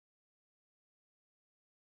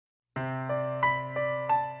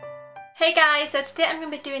Hey guys, so today I'm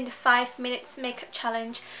going to be doing the 5 minutes makeup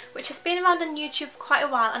challenge, which has been around on YouTube for quite a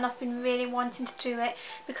while and I've been really wanting to do it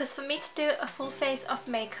because for me to do a full face of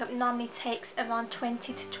makeup normally takes around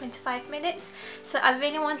 20 to 25 minutes. So I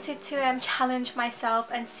really wanted to challenge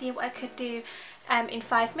myself and see what I could do in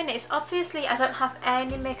 5 minutes. Obviously I don't have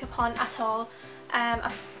any makeup on at all.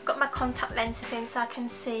 I've got my contact lenses in so I can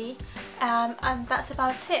see, and that's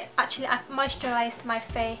about it. Actually, I've moisturised my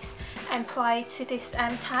face prior to this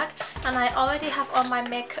tag, and I already have all my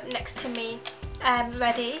makeup next to me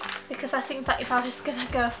ready, because I think that if I was just gonna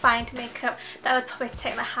go find makeup, that would probably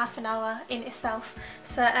take like half an hour in itself.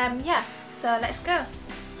 So yeah, so let's go.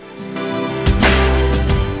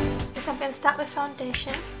 So I'm going to start with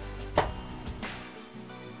foundation.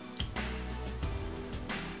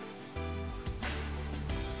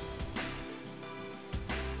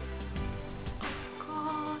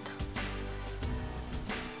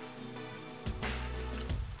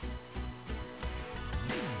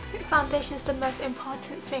 Foundation is the most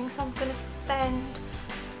important thing, so I'm going to spend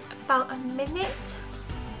about a minute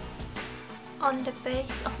on the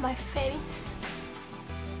base of my face.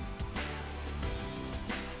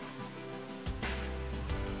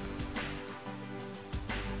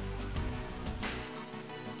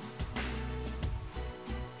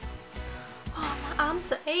 Oh, my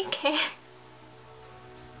arms are aching.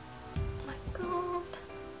 Oh my god.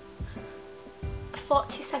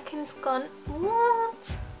 40 seconds gone.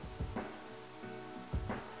 What?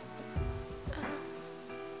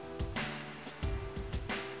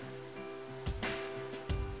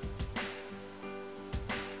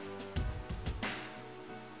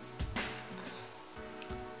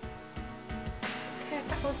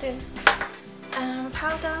 That will do.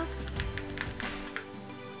 Powder.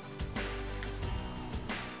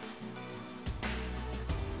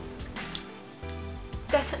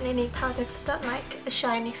 Definitely need powder because I don't like a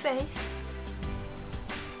shiny face.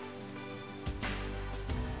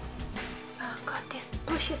 Oh god, this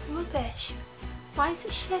brush is rubbish. Why is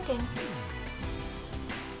it shedding?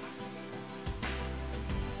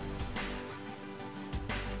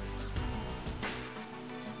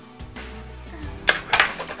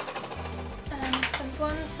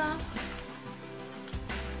 Bronzer.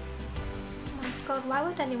 Oh my god, why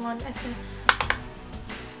would anyone ever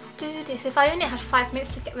do this? If I only had 5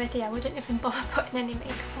 minutes to get ready, I wouldn't even bother putting any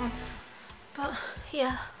makeup on. But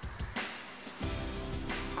yeah.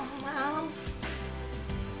 Oh, my arms.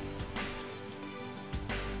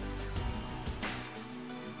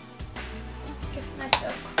 Give it a nice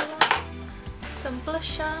little colour. Some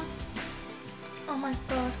blusher. Oh my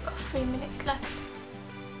god, I've got 3 minutes left.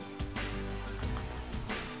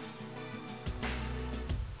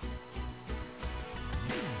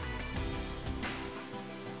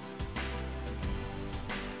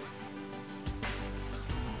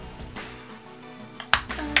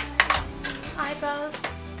 Eyebrows.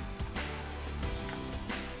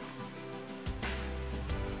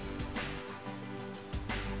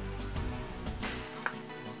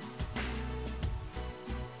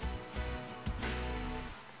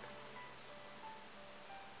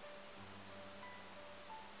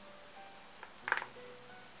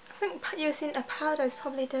 I think using a powder is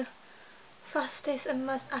probably the fastest and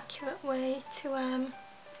most accurate way to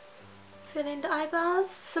fill in the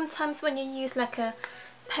eyebrows. Sometimes when you use like a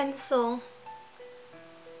pencil,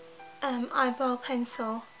 eyebrow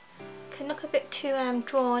pencil, can look a bit too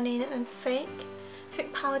drawn in and fake. I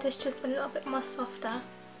think powder is just a little bit more softer.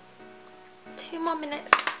 2 more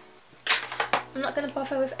minutes. I'm not going to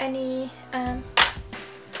bother with any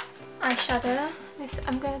eyeshadow.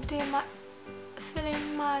 I'm going to do my fill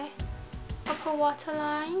in my upper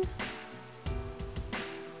waterline.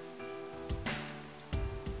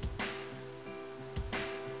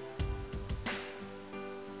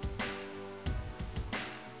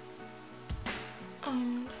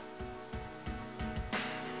 And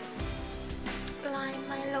line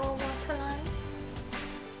my lower waterline.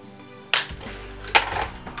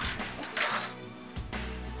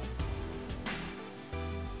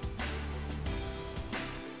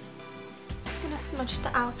 Just gonna smudge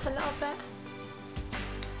that out a little bit.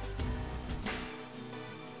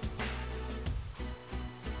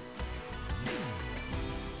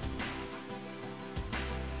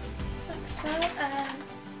 Like so.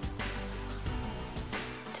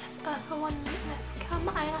 For 1 minute left. Curl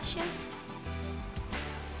my eyelashes.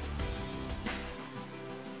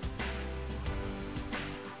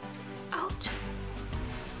 Ouch.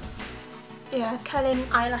 Yeah, curling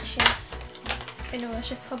eyelashes in a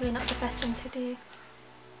rush is probably not the best thing to do.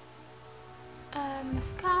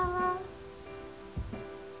 Mascara.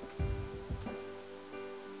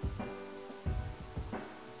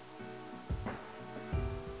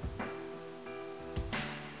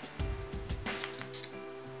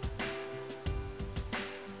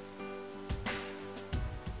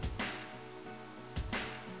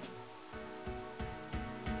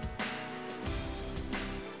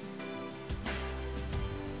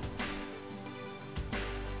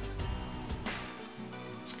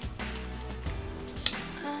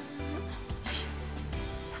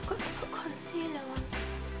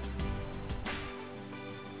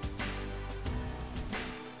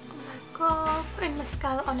 putting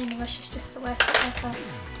mascara on in a rush is just the worst thing ever.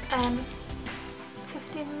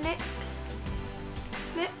 15 minutes.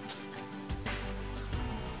 Lips.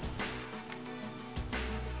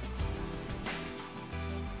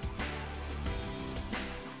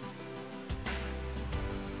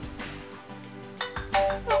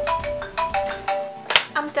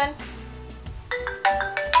 I'm done.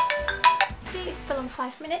 See, it's still on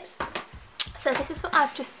 5 minutes. So this is what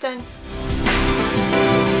I've just done.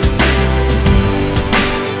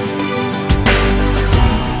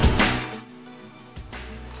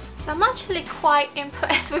 So I'm actually quite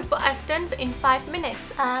impressed with what I've done in 5 minutes.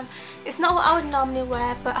 It's not what I would normally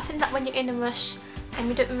wear, but I think that when you're in a rush and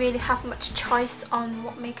you don't really have much choice on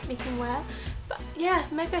what makeup you can wear. But yeah,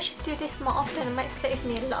 maybe I should do this more often. It might save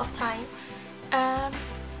me a lot of time.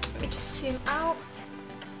 Let me just zoom out.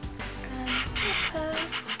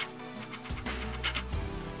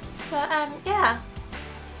 So yeah.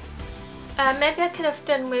 Maybe I could have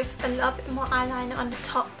done with a little bit more eyeliner on the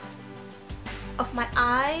top of my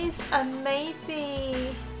eyes, and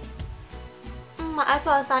maybe my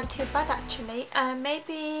eyebrows aren't too bad actually.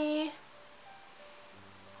 Maybe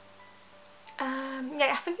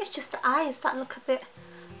yeah, I think it's just the eyes that look a bit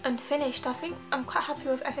unfinished. I think I'm quite happy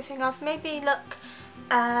with everything else. Maybe look,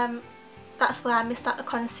 that's where I missed out the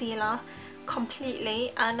concealer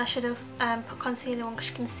completely, and I should have put concealer on because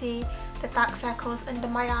you can see the dark circles under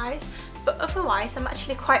my eyes. But otherwise I'm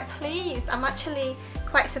actually quite pleased. I'm actually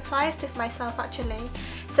quite surprised with myself actually.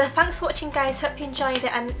 So thanks for watching guys, hope you enjoyed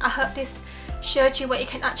it, and I hope this showed you what you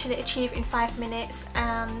can actually achieve in 5 minutes,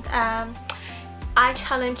 and I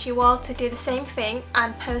challenge you all to do the same thing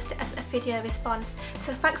and post it as a video response.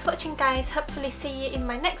 So thanks for watching guys, hopefully see you in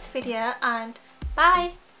my next video, and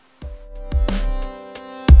bye!